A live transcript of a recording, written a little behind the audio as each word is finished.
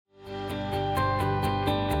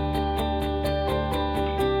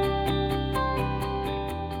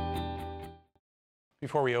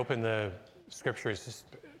before we open the scriptures, just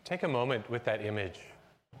take a moment with that image.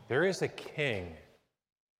 There is a king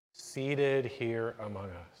seated here among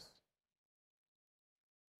us.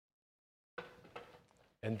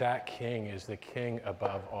 And that king is the king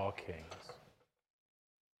above all kings.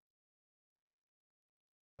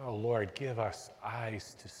 Oh Lord, give us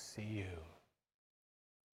eyes to see you.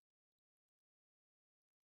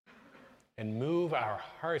 And move our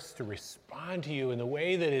hearts to respond to you in the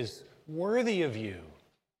way that is worthy of you.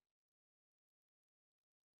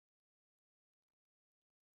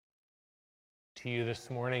 To you this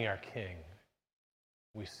morning, our King,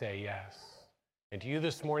 we say yes. And to you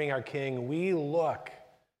this morning, our King, we look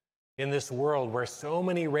in this world where so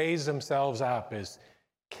many raise themselves up as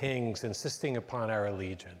kings, insisting upon our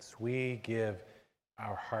allegiance. We give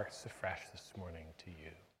our hearts afresh this morning to you.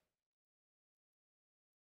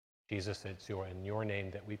 Jesus, it's in your name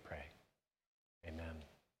that we pray. Amen.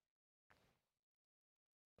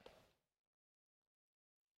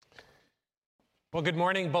 Well, good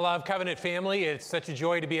morning, beloved Covenant family. It's such a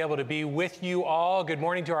joy to be able to be with you all. Good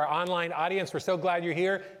morning to our online audience. We're so glad you're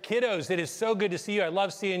here. Kiddos, it is so good to see you. I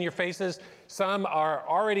love seeing your faces. Some are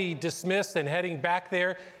already dismissed and heading back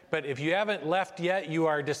there. But if you haven't left yet, you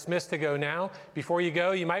are dismissed to go now. Before you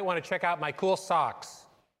go, you might want to check out my cool socks.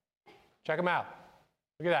 Check them out.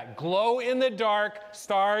 Look at that. Glow in the dark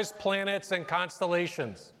stars, planets, and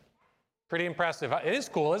constellations. Pretty impressive. It is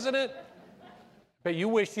cool, isn't it? But you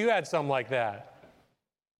wish you had something like that.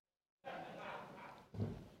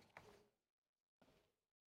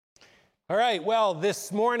 All right, well,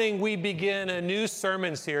 this morning we begin a new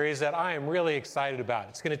sermon series that I am really excited about.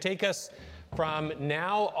 It's going to take us from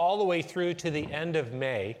now all the way through to the end of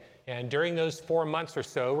May. And during those 4 months or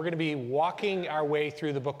so, we're going to be walking our way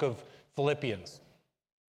through the book of Philippians.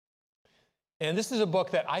 And this is a book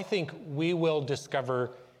that I think we will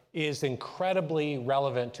discover is incredibly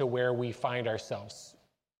relevant to where we find ourselves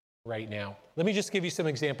right now. Let me just give you some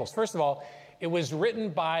examples. First of all, it was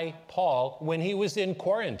written by Paul when he was in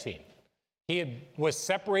quarantine. He was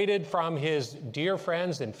separated from his dear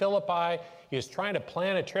friends in Philippi. He was trying to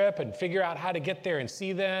plan a trip and figure out how to get there and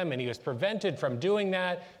see them, and he was prevented from doing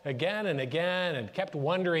that again and again and kept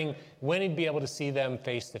wondering when he'd be able to see them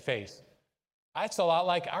face to face. That's a lot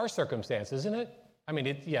like our circumstance, isn't it? I mean,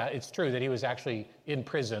 it's true that he was actually in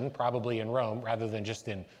prison, probably in Rome, rather than just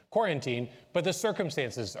in quarantine, but the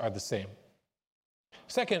circumstances are the same.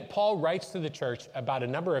 Second, Paul writes to the church about a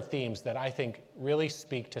number of themes that I think really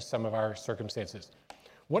speak to some of our circumstances.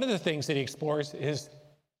 One of the things that he explores is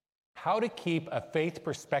how to keep a faith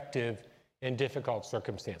perspective in difficult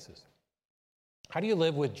circumstances. How do you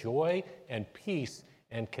live with joy and peace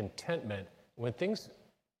and contentment when things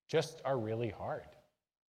just are really hard?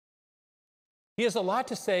 He has a lot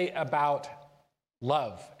to say about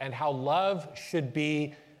love and how love should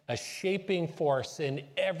be a shaping force in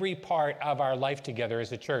every part of our life together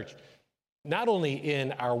as a church, not only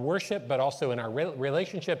in our worship, but also in our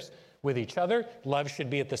relationships with each other. Love should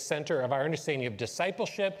be at the center of our understanding of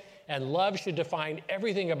discipleship, and love should define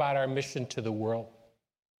everything about our mission to the world.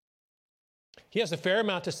 He has a fair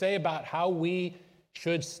amount to say about how we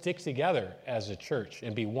should stick together as a church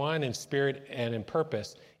and be one in spirit and in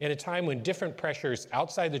purpose in a time when different pressures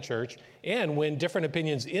outside the church and when different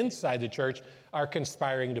opinions inside the church are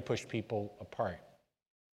conspiring to push people apart.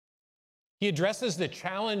 He addresses the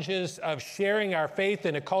challenges of sharing our faith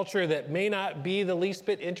in a culture that may not be the least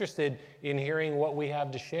bit interested in hearing what we have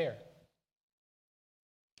to share.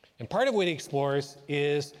 And part of what he explores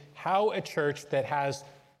is how a church that has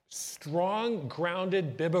strong,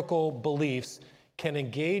 grounded biblical beliefs can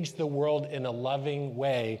engage the world in a loving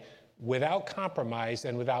way without compromise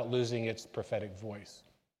and without losing its prophetic voice.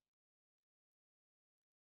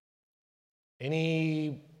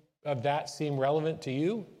 Any of that seem relevant to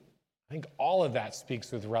you? I think all of that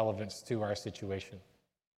speaks with relevance to our situation.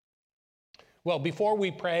 Well, before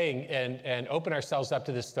we pray and open ourselves up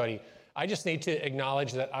to this study, I just need to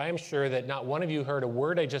acknowledge that I am sure that not one of you heard a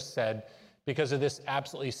word I just said because of this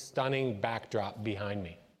absolutely stunning backdrop behind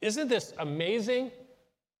me. Isn't this amazing?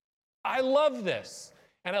 I love this.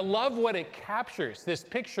 And I love what it captures, this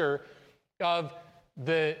picture of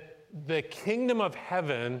the kingdom of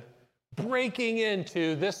heaven breaking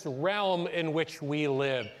into this realm in which we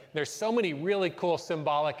live. There's so many really cool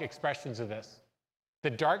symbolic expressions of this. The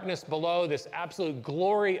darkness below, this absolute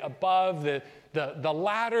glory above, the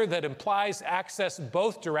ladder that implies access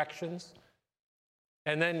both directions.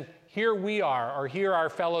 And then here we are, or here our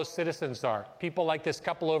fellow citizens are. People like this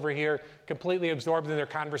couple over here, completely absorbed in their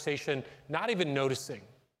conversation, not even noticing.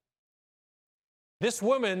 This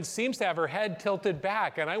woman seems to have her head tilted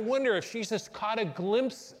back, and I wonder if she's just caught a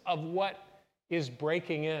glimpse of what is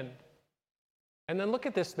breaking in. And then look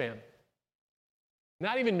at this man,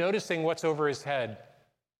 not even noticing what's over his head,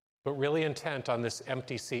 but really intent on this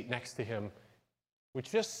empty seat next to him,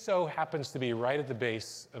 which just so happens to be right at the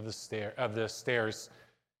base of the stairs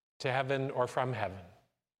to heaven or from heaven.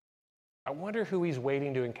 I wonder who he's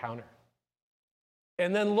waiting to encounter.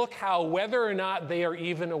 And then look how, whether or not they are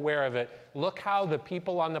even aware of it, look how the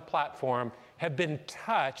people on the platform have been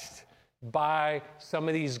touched by some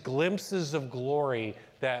of these glimpses of glory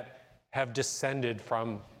that have descended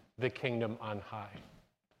from the kingdom on high.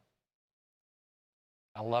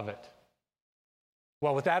 I love it.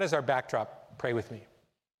 Well, with that as our backdrop, pray with me.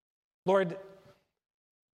 Lord,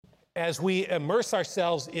 as we immerse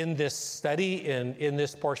ourselves in this study, in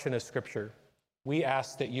this portion of Scripture, we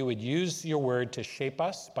ask that you would use your word to shape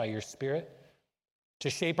us by your Spirit, to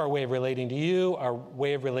shape our way of relating to you, our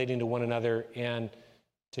way of relating to one another, and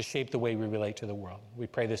to shape the way we relate to the world. We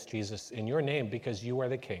pray this, Jesus, in your name, because you are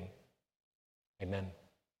the King. Amen.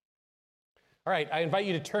 All right, I invite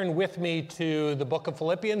you to turn with me to the book of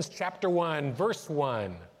Philippians, chapter 1, verse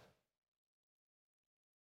 1.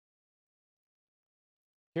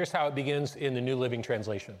 Here's how it begins in the New Living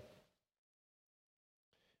Translation.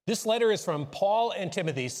 This letter is from Paul and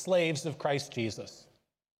Timothy, slaves of Christ Jesus.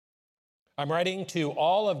 I'm writing to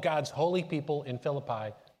all of God's holy people in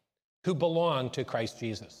Philippi who belong to Christ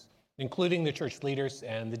Jesus, including the church leaders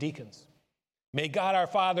and the deacons. May God our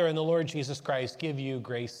Father and the Lord Jesus Christ give you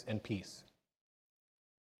grace and peace.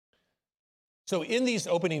 So in these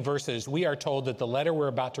opening verses, we are told that the letter we're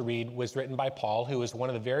about to read was written by Paul, who was one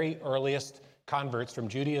of the very earliest converts from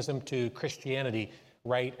Judaism to Christianity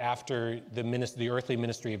right after the earthly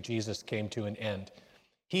ministry of Jesus came to an end.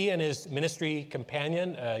 He and his ministry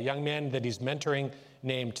companion, a young man that he's mentoring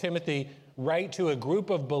named Timothy, write to a group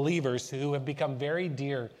of believers who have become very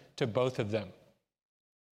dear to both of them.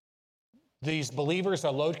 These believers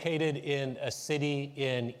are located in a city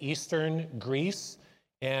in eastern Greece,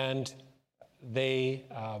 and they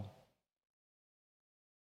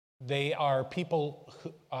are people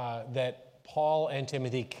that Paul and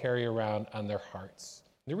Timothy carry around on their hearts.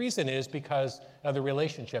 The reason is because of the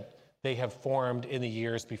relationship they have formed in the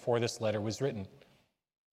years before this letter was written.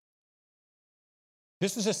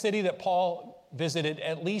 This is a city that Paul visited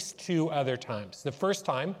at least 2 other times. The first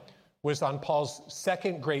time was on Paul's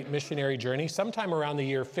second great missionary journey, sometime around the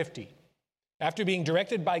year 50. After being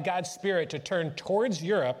directed by God's Spirit to turn towards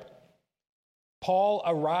Europe, Paul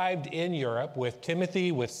arrived in Europe with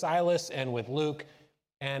Timothy, with Silas, and with Luke.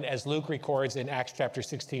 And as Luke records in Acts chapter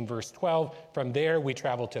 16, verse 12, from there we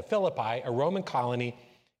traveled to Philippi, a Roman colony,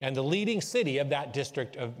 and the leading city of that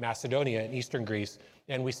district of Macedonia in eastern Greece,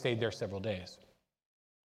 and we stayed there several days.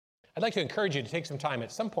 I'd like to encourage you to take some time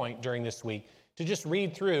at some point during this week to just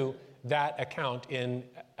read through that account in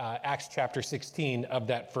Acts chapter 16 of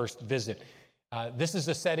that first visit. This is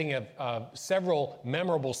a setting of several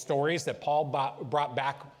memorable stories that Paul brought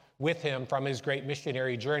back with him from his great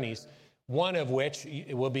missionary journeys, one of which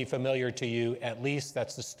will be familiar to you at least.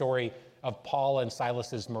 That's the story of Paul and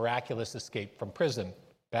Silas's miraculous escape from prison.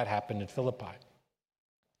 That happened in Philippi.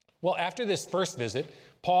 Well, after this first visit,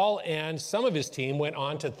 Paul and some of his team went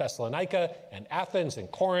on to Thessalonica and Athens and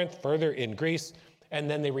Corinth, further in Greece, and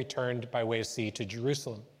then they returned by way of sea to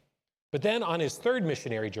Jerusalem. But then on his third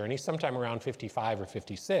missionary journey, sometime around 55 or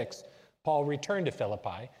 56, Paul returned to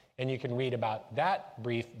Philippi, and you can read about that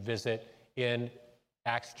brief visit in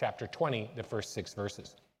Acts chapter 20, the first 6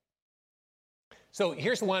 verses. So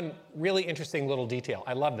here's one really interesting little detail.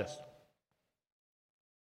 I love this.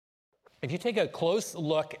 If you take a close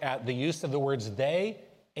look at the use of the words they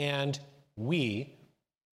and we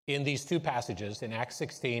in these 2 passages, in Acts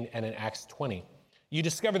 16 and in Acts 20, you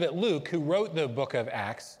discover that Luke, who wrote the book of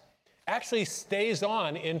Acts, actually stays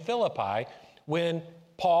on in Philippi when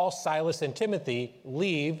Paul, Silas, and Timothy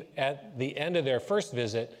leave at the end of their first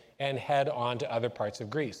visit and head on to other parts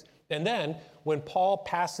of Greece. And then when Paul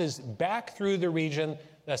passes back through the region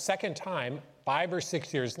a second time, 5 or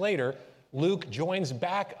 6 years later, Luke joins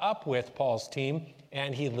back up with Paul's team,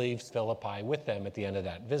 and he leaves Philippi with them at the end of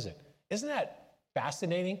that visit. Isn't that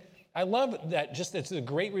fascinating? I love that. Just it's a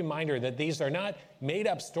great reminder that these are not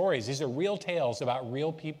made-up stories. These are real tales about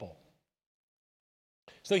real people.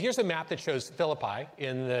 So here's a map that shows Philippi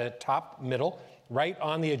in the top middle, right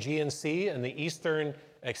on the Aegean Sea in the eastern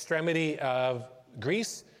extremity of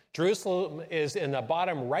Greece. Jerusalem is in the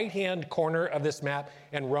bottom right-hand corner of this map,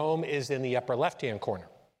 and Rome is in the upper left-hand corner.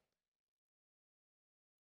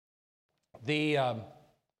 The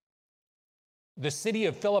city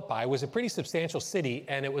of Philippi was a pretty substantial city,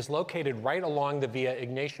 and it was located right along the Via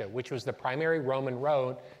Egnatia, which was the primary Roman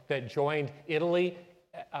road that joined Italy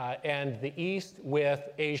and the east with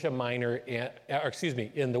Asia Minor,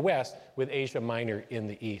 in the west with Asia Minor in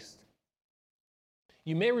the east.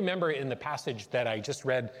 You may remember in the passage that I just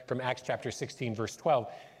read from Acts chapter 16, verse 12,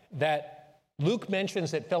 that Luke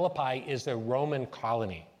mentions that Philippi is a Roman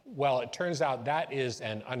colony. Well, it turns out that is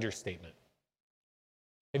an understatement.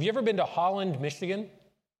 Have you ever been to Holland, Michigan?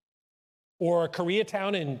 Or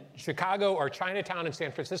Koreatown in Chicago, or Chinatown in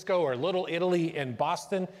San Francisco, or Little Italy in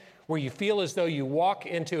Boston, where you feel as though you walk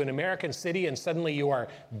into an American city and suddenly you are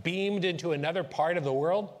beamed into another part of the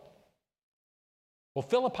world? Well,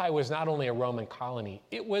 Philippi was not only a Roman colony,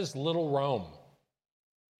 it was little Rome.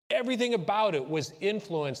 Everything about it was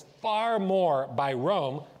influenced far more by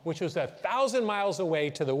Rome, which was 1,000 miles away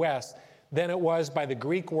to the west, than it was by the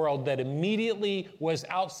Greek world that immediately was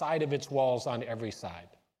outside of its walls on every side.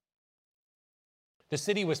 The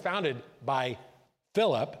city was founded by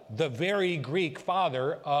Philip, the very Greek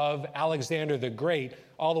father of Alexander the Great,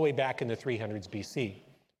 all the way back in the 300s BC.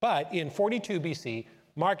 But in 42 BC,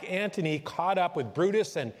 Mark Antony caught up with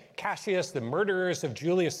Brutus and Cassius, the murderers of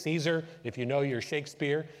Julius Caesar, if you know your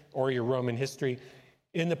Shakespeare or your Roman history,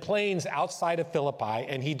 in the plains outside of Philippi,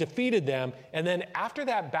 and he defeated them. And then after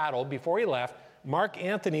that battle, before he left, Mark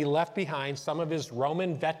Antony left behind some of his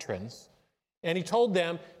Roman veterans, and he told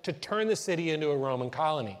them to turn the city into a Roman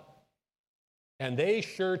colony. And they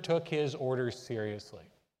sure took his orders seriously.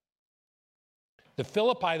 The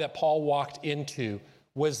Philippi that Paul walked into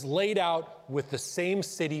was laid out with the same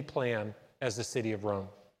city plan as the city of Rome.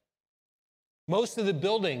 Most of the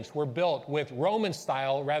buildings were built with Roman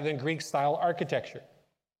style rather than Greek style architecture.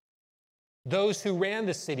 Those who ran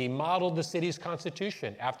the city modeled the city's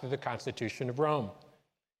constitution after the Constitution of Rome.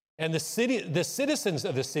 And the citizens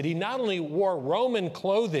of the city not only wore Roman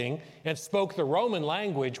clothing and spoke the Roman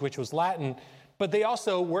language, which was Latin, but they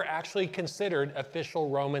also were actually considered official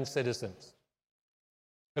Roman citizens.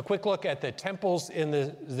 A quick look at the temples in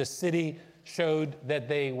the city showed that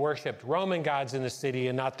they worshiped Roman gods in the city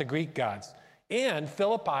and not the Greek gods. And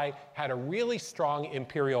Philippi had a really strong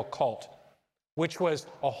imperial cult, which was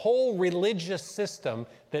a whole religious system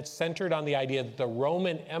that centered on the idea that the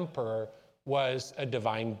Roman emperor was a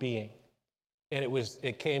divine being. And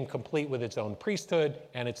it came complete with its own priesthood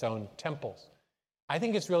and its own temples. I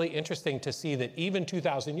think it's really interesting to see that even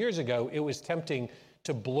 2,000 years ago, it was tempting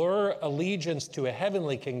to blur allegiance to a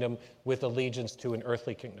heavenly kingdom with allegiance to an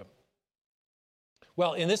earthly kingdom.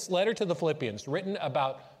 Well, in this letter to the Philippians, written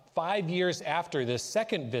about 5 years after this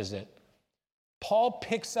second visit, Paul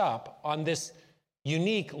picks up on this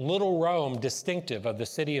unique little Rome distinctive of the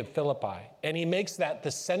city of Philippi, and he makes that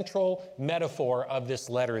the central metaphor of this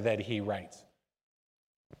letter that he writes.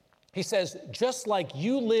 He says, just like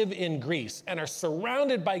you live in Greece and are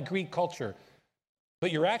surrounded by Greek culture,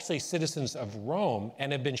 but you're actually citizens of Rome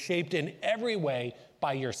and have been shaped in every way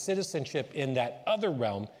by your citizenship in that other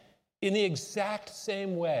realm, in the exact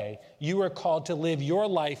same way, you are called to live your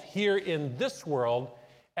life here in this world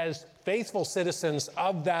as faithful citizens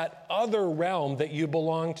of that other realm that you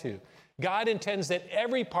belong to. God intends that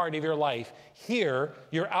every part of your life here,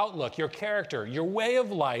 your outlook, your character, your way of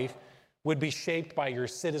life, would be shaped by your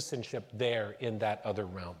citizenship there in that other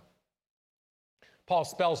realm. Paul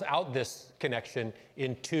spells out this connection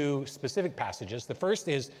in two specific passages. The first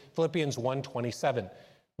is Philippians 1:27,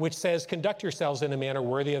 which says, conduct yourselves in a manner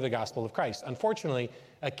worthy of the gospel of Christ. Unfortunately,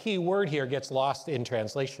 a key word here gets lost in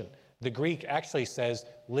translation. The Greek actually says,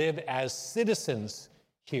 live as citizens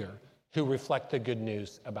here who reflect the good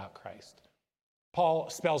news about Christ. Paul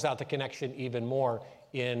spells out the connection even more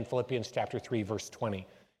in Philippians chapter 3, verse 20,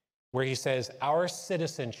 where he says, our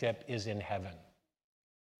citizenship is in heaven.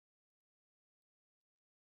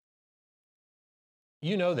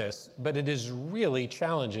 You know this, but it is really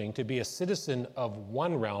challenging to be a citizen of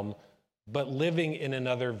one realm, but living in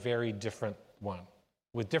another very different one,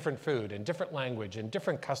 with different food and different language and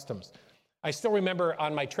different customs. I still remember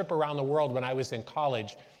on my trip around the world when I was in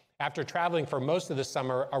college, after traveling for most of the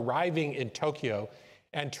summer, arriving in Tokyo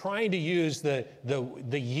and trying to use the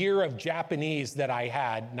year of Japanese that I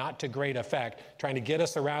had, not to great effect, trying to get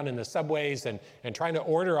us around in the subways and trying to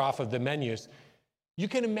order off of the menus. You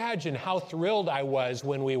can imagine how thrilled I was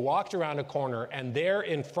when we walked around a corner and there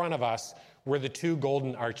in front of us were the two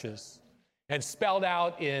golden arches. And spelled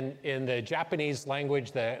out in the Japanese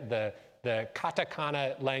language, the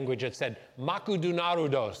katakana language, it said, Makudu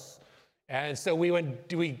Narudos. And so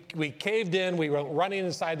we caved in, we went running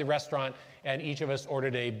inside the restaurant, and each of us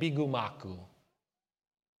ordered a bigumaku.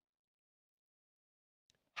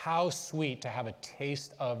 How sweet to have a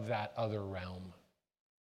taste of that other realm.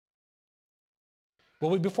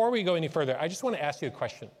 Well, before we go any further, I just want to ask you a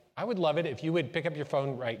question. I would love it if you would pick up your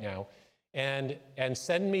phone right now and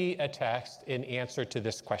send me a text in answer to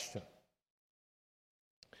this question.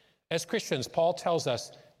 As Christians, Paul tells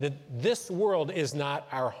us that this world is not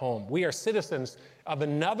our home. We are citizens of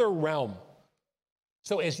another realm.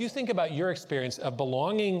 So as you think about your experience of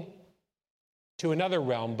belonging to another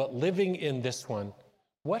realm but living in this one,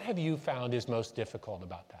 what have you found is most difficult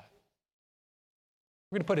about that?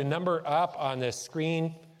 We're going to put a number up on the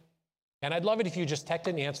screen, and I'd love it if you just text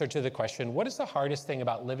an answer to the question, what is the hardest thing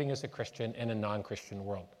about living as a Christian in a non-Christian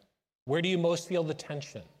world? Where do you most feel the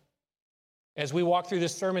tension? As we walk through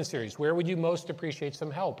this sermon series, where would you most appreciate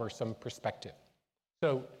some help or some perspective?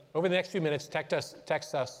 So over the next few minutes, text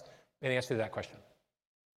us and answer that question.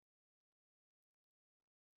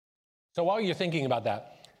 So while you're thinking about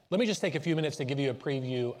that, let me just take a few minutes to give you a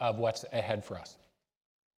preview of what's ahead for us.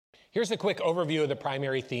 Here's a quick overview of the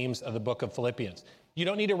primary themes of the book of Philippians. You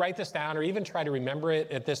don't need to write this down or even try to remember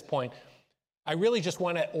it at this point. I really just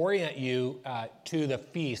want to orient you to the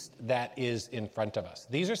feast that is in front of us.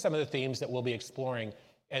 These are some of the themes that we'll be exploring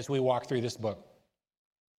as we walk through this book.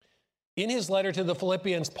 In his letter to the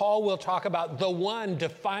Philippians, Paul will talk about the one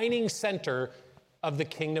defining center of the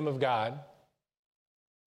kingdom of God,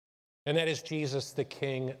 and that is Jesus, the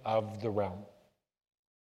King of the realm.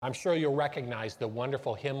 I'm sure you'll recognize the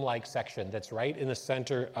wonderful hymn-like section that's right in the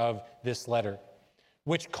center of this letter,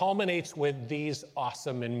 which culminates with these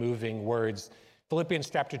awesome and moving words. Philippians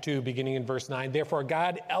chapter 2, beginning in verse 9, "Therefore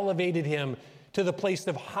God elevated him to the place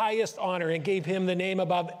of highest honor and gave him the name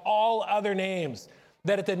above all other names,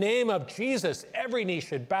 that at the name of Jesus every knee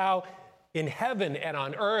should bow in heaven and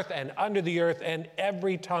on earth and under the earth, and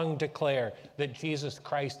every tongue declare that Jesus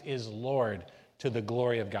Christ is Lord, to the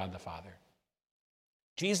glory of God the Father."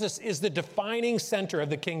 Jesus is the defining center of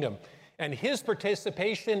the kingdom, and his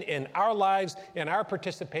participation in our lives and our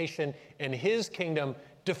participation in his kingdom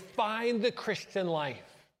define the Christian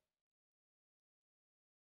life.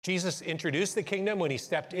 Jesus introduced the kingdom when he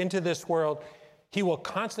stepped into this world. He will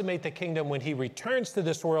consummate the kingdom when he returns to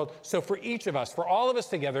this world. So for each of us, for all of us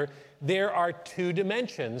together, there are two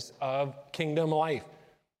dimensions of kingdom life: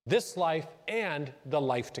 this life and the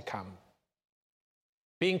life to come.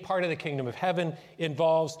 Being part of the kingdom of heaven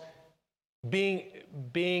involves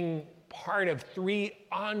being part of three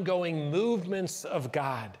ongoing movements of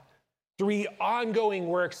God, three ongoing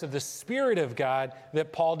works of the Spirit of God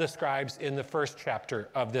that Paul describes in the first chapter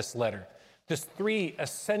of this letter. There's three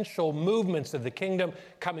essential movements of the kingdom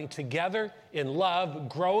coming together in love,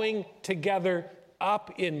 growing together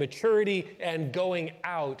up in maturity, and going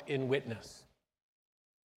out in witness.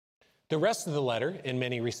 The rest of the letter, in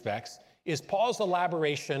many respects, is Paul's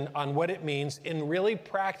elaboration on what it means in really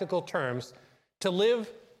practical terms to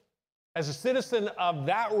live as a citizen of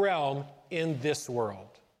that realm in this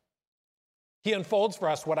world. He unfolds for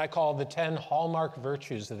us what I call the 10 hallmark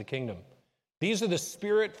virtues of the kingdom. These are the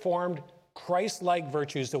Spirit-formed, Christ-like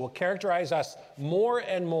virtues that will characterize us more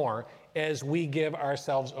and more as we give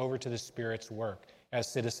ourselves over to the Spirit's work as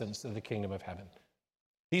citizens of the kingdom of heaven.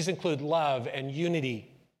 These include love and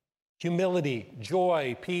unity, humility,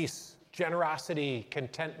 joy, peace, generosity,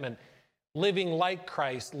 contentment, living like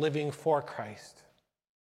Christ, living for Christ.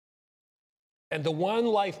 And the one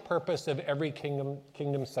life purpose of every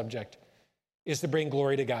kingdom subject is to bring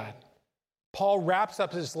glory to God. Paul wraps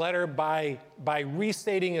up his letter by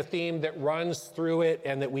restating a theme that runs through it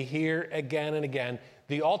and that we hear again and again.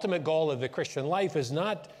 The ultimate goal of the Christian life is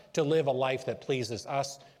not to live a life that pleases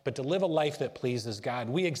us, but to live a life that pleases God.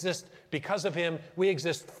 We exist because of him. We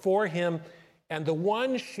exist for him. And the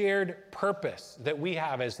one shared purpose that we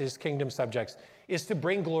have as his kingdom subjects is to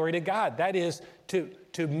bring glory to God. That is,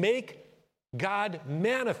 to make God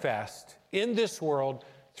manifest in this world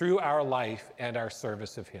through our life and our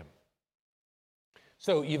service of him.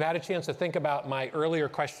 So you've had a chance to think about my earlier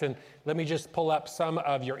question. Let me just pull up some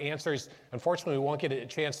of your answers. Unfortunately, we won't get a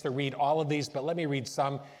chance to read all of these, but let me read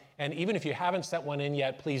some. And even if you haven't sent one in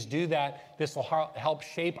yet, please do that. This will help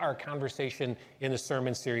shape our conversation in the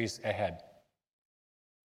sermon series ahead.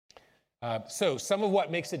 So some of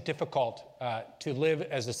what makes it difficult to live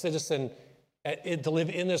as a citizen, to live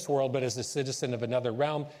in this world, but as a citizen of another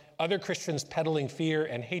realm: other Christians peddling fear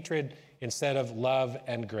and hatred instead of love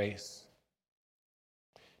and grace.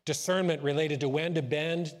 Discernment related to when to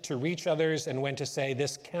bend to reach others and when to say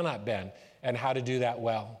this cannot bend, and how to do that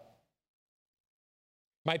well.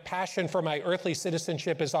 My passion for my earthly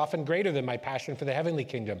citizenship is often greater than my passion for the heavenly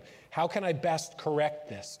kingdom. How can I best correct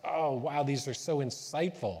this? Oh, wow, these are so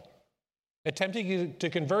insightful. Attempting to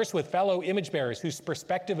converse with fellow image bearers whose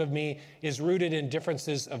perspective of me is rooted in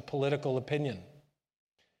differences of political opinion.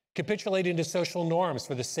 Capitulating to social norms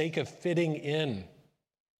for the sake of fitting in.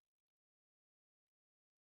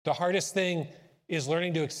 The hardest thing is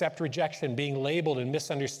learning to accept rejection, being labeled and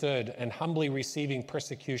misunderstood, and humbly receiving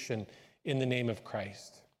persecution in the name of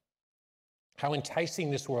Christ. How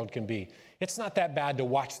enticing this world can be. It's not that bad to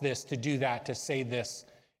watch this, to do that, to say this,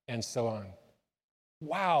 and so on.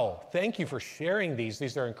 Wow, thank you for sharing these.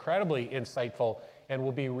 These are incredibly insightful and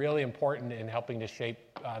will be really important in helping to shape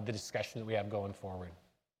the discussion that we have going forward.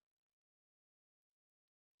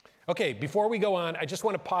 Okay, before we go on, I just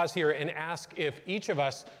want to pause here and ask if each of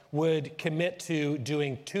us would commit to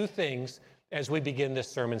doing two things as we begin this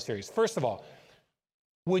sermon series. First of all,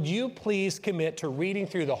 would you please commit to reading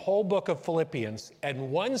through the whole book of Philippians at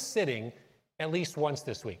one sitting at least once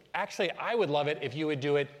this week? Actually, I would love it if you would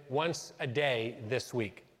do it once a day this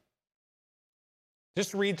week.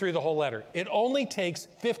 Just read through the whole letter. It only takes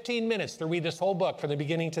 15 minutes to read this whole book from the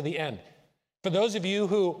beginning to the end. For those of you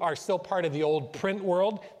who are still part of the old print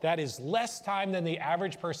world, that is less time than the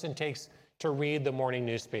average person takes to read the morning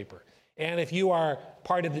newspaper. And if you are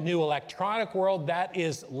part of the new electronic world, that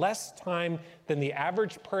is less time than the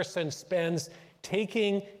average person spends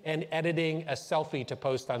taking and editing a selfie to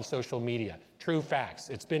post on social media. True facts.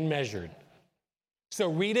 It's been measured.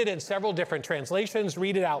 So read it in several different translations,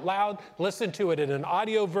 read it out loud, listen to it in an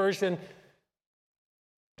audio version.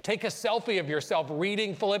 Take a selfie of yourself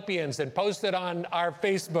reading Philippians and post it on our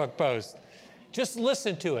Facebook post. Just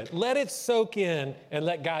listen to it. Let it soak in and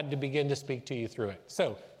let God begin to speak to you through it.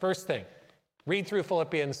 So, first thing, read through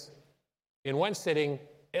Philippians in one sitting,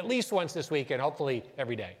 at least once this week, and hopefully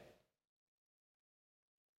every day.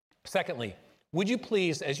 Secondly, would you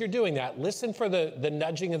please, as you're doing that, listen for the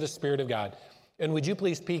nudging of the Spirit of God, and would you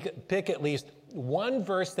please pick at least one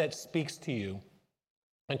verse that speaks to you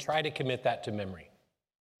and try to commit that to memory.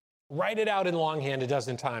 Write it out in longhand a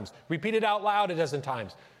dozen times. Repeat it out loud a dozen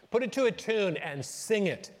times. Put it to a tune and sing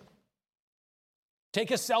it.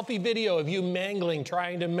 Take a selfie video of you mangling,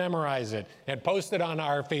 trying to memorize it, and post it on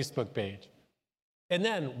our Facebook page. And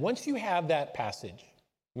then, once you have that passage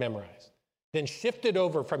memorized, then shift it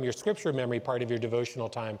over from your scripture memory part of your devotional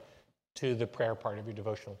time to the prayer part of your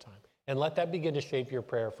devotional time. And let that begin to shape your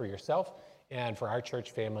prayer for yourself and for our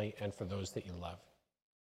church family and for those that you love.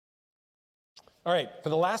 All right, for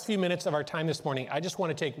the last few minutes of our time this morning, I just want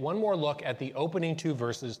to take one more look at the opening two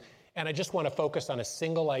verses, and I just want to focus on a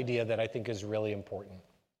single idea that I think is really important.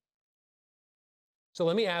 So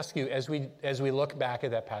let me ask you, as we look back at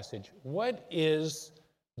that passage, what is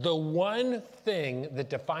the one thing that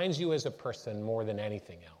defines you as a person more than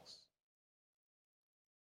anything else?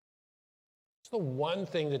 What's the one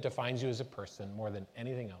thing that defines you as a person more than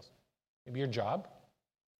anything else? Maybe your job?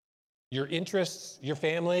 Your interests, your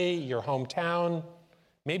family, your hometown.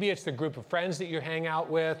 Maybe it's the group of friends that you hang out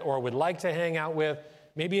with or would like to hang out with.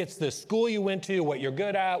 Maybe it's the school you went to, what you're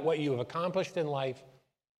good at, what you have accomplished in life.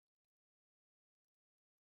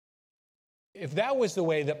 If that was the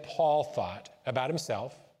way that Paul thought about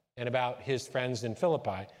himself and about his friends in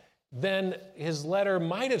Philippi, then his letter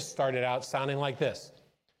might have started out sounding like this.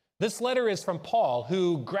 This letter is from Paul,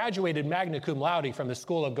 who graduated magna cum laude from the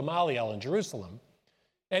school of Gamaliel in Jerusalem,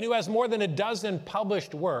 and who has more than a dozen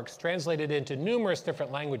published works translated into numerous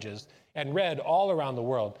different languages and read all around the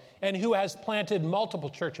world, and who has planted multiple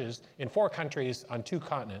churches in 4 countries on 2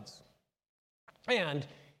 continents. And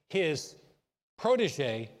his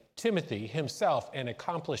protege, Timothy, himself an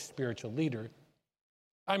accomplished spiritual leader.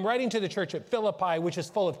 I'm writing to the church at Philippi, which is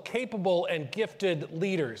full of capable and gifted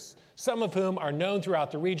leaders, some of whom are known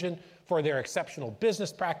throughout the region for their exceptional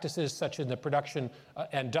business practices, such as the production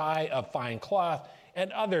and dye of fine cloth, and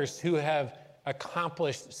others who have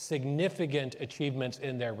accomplished significant achievements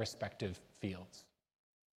in their respective fields.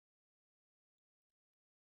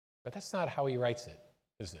 But that's not how he writes it,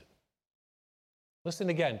 is it? Listen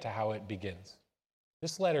again to how it begins.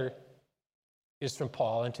 This letter is from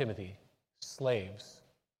Paul and Timothy, slaves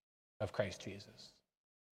of Christ Jesus.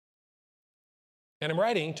 And I'm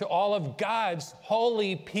writing to all of God's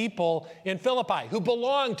holy people in Philippi who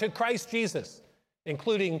belong to Christ Jesus,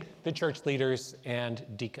 including the church leaders and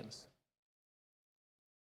deacons.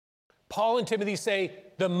 Paul and Timothy say,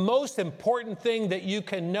 the most important thing that you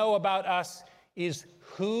can know about us is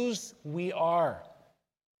whose we are.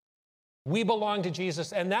 We belong to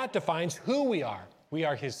Jesus, and that defines who we are. We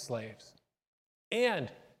are his slaves.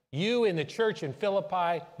 And you in the church in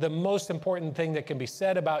Philippi, the most important thing that can be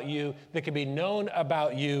said about you, that can be known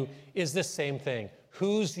about you, is the same thing,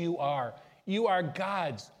 whose you are. You are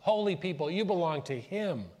God's holy people. You belong to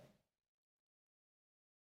him.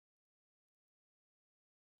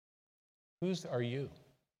 Whose are you?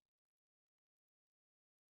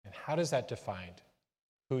 And how does that define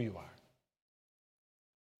who you are?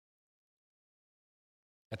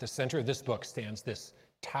 At the center of this book stands this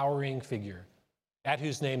towering figure, at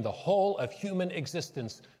whose name the whole of human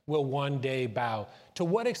existence will one day bow. To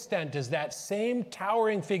what extent does that same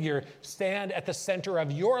towering figure stand at the center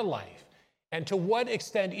of your life? And to what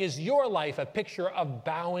extent is your life a picture of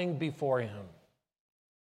bowing before him?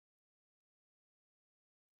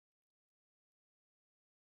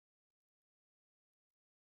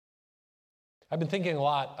 I've been thinking a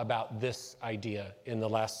lot about this idea in the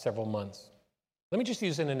last several months. Let me just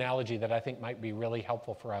use an analogy that I think might be really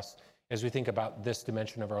helpful for us as we think about this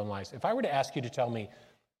dimension of our own lives. If I were to ask you to tell me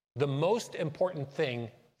the most important thing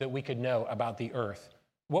that we could know about the earth,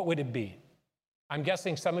 what would it be? I'm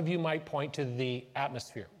guessing some of you might point to the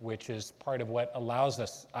atmosphere, which is part of what allows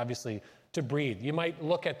us, obviously, to breathe. You might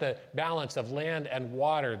look at the balance of land and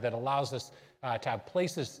water that allows us to have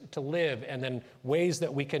places to live, and then ways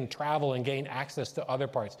that we can travel and gain access to other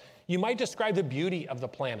parts. You might describe the beauty of the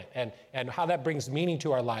planet and how that brings meaning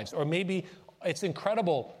to our lives. Or maybe it's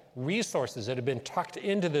incredible resources that have been tucked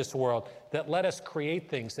into this world that let us create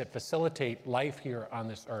things that facilitate life here on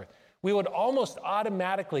this earth. We would almost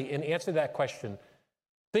automatically, in answer to that question,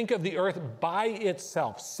 think of the earth by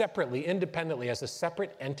itself, separately, independently, as a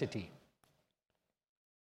separate entity.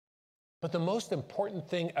 But the most important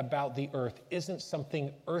thing about the earth isn't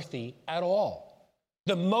something earthy at all.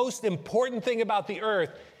 The most important thing about the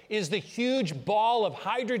earth is the huge ball of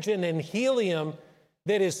hydrogen and helium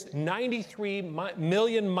that is 93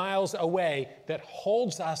 million miles away that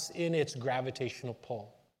holds us in its gravitational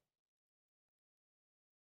pull.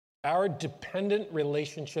 Our dependent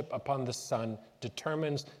relationship upon the sun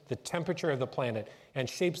determines the temperature of the planet and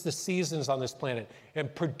shapes the seasons on this planet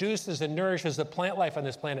and produces and nourishes the plant life on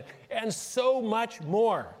this planet and so much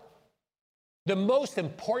more. The most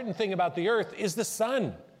important thing about the earth is the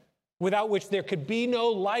sun, without which there could be no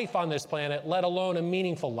life on this planet, let alone a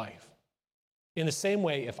meaningful life. In the same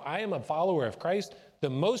way, if I am a follower of Christ,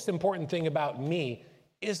 the most important thing about me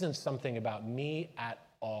isn't something about me at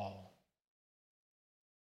all.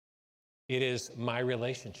 It is my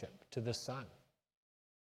relationship to the Son,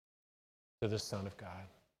 to the Son of God.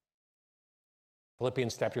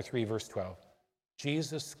 Philippians chapter 3, verse 12.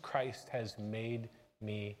 Jesus Christ has made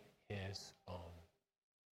me his own.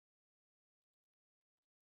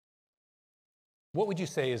 What would you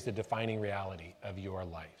say is the defining reality of your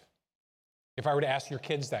life? If I were to ask your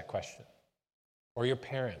kids that question, or your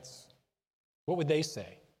parents, what would they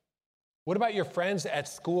say? What about your friends at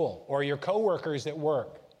school, or your coworkers at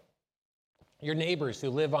work? Your neighbors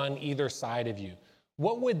who live on either side of you,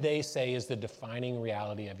 what would they say is the defining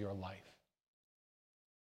reality of your life?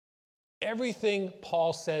 Everything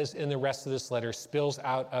Paul says in the rest of this letter spills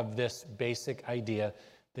out of this basic idea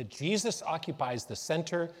that Jesus occupies the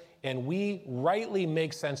center, and we rightly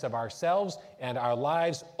make sense of ourselves and our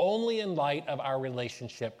lives only in light of our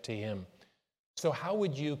relationship to him. So how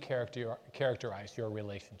would you characterize your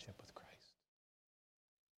relationship with Christ?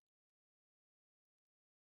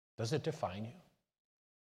 Does it define you?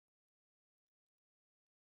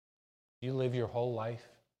 Do you live your whole life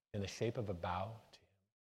in the shape of a bow to him?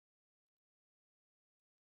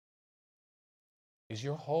 Is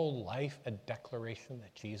your whole life a declaration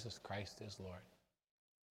that Jesus Christ is Lord?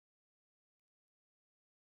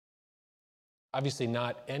 Obviously,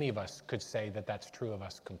 not any of us could say that that's true of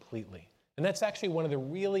us completely. And that's actually one of the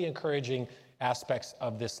really encouraging aspects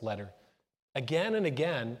of this letter. Again and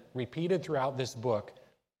again, repeated throughout this book,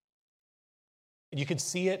 you can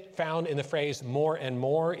see it found in the phrase more and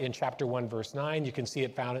more in chapter 1, verse 9. You can see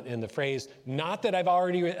it found in the phrase, not that I've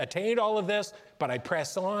already attained all of this, but I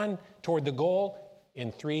press on toward the goal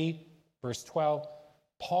in 3, verse 12.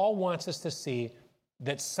 Paul wants us to see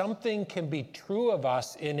that something can be true of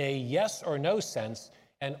us in a yes or no sense,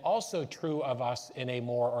 and also true of us in a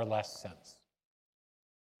more or less sense.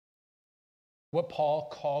 What Paul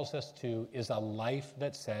calls us to is a life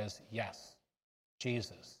that says, yes,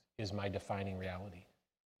 Jesus is my defining reality.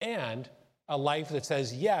 And a life that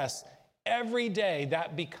says, yes, every day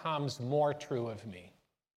that becomes more true of me.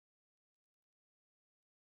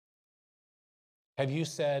 Have you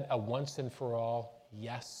said a once and for all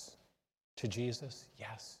yes to Jesus?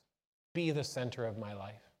 Yes. Be the center of my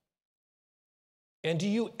life. And do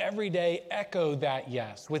you every day echo that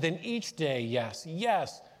yes? Within each day, yes.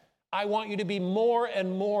 Yes, I want you to be more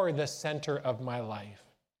and more the center of my life.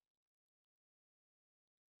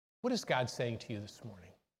 What is God saying to you this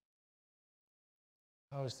morning?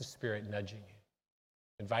 How is the Spirit nudging you,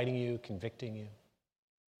 inviting you, convicting you?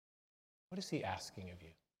 What is he asking of you?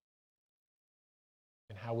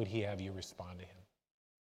 And how would he have you respond to him?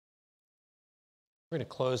 We're going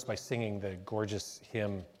to close by singing the gorgeous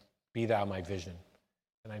hymn, Be Thou My Vision.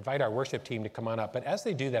 And I invite our worship team to come on up. But as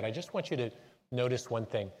they do that, I just want you to notice one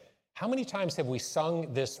thing. How many times have we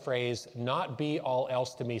sung this phrase, not be all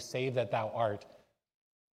else to me, save that thou art,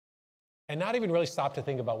 and not even really stop to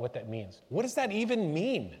think about what that means? What does that even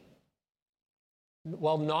mean?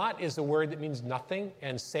 Well, not is a word that means nothing,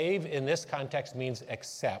 and save in this context means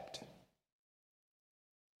accept.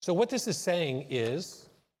 So what this is saying is,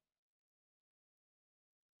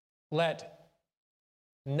 let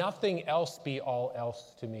nothing else be all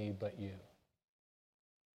else to me but you.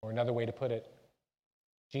 Or another way to put it,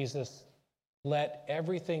 Jesus, let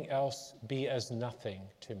everything else be as nothing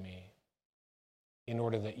to me in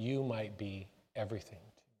order that you might be everything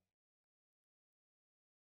to me.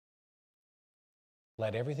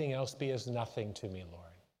 Let everything else be as nothing to me, Lord,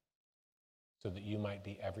 so that you might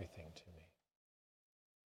be everything to me.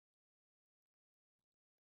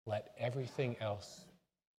 Let everything else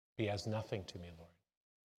be as nothing to me, Lord,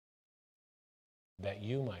 that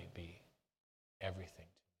you might be everything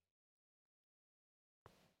to me.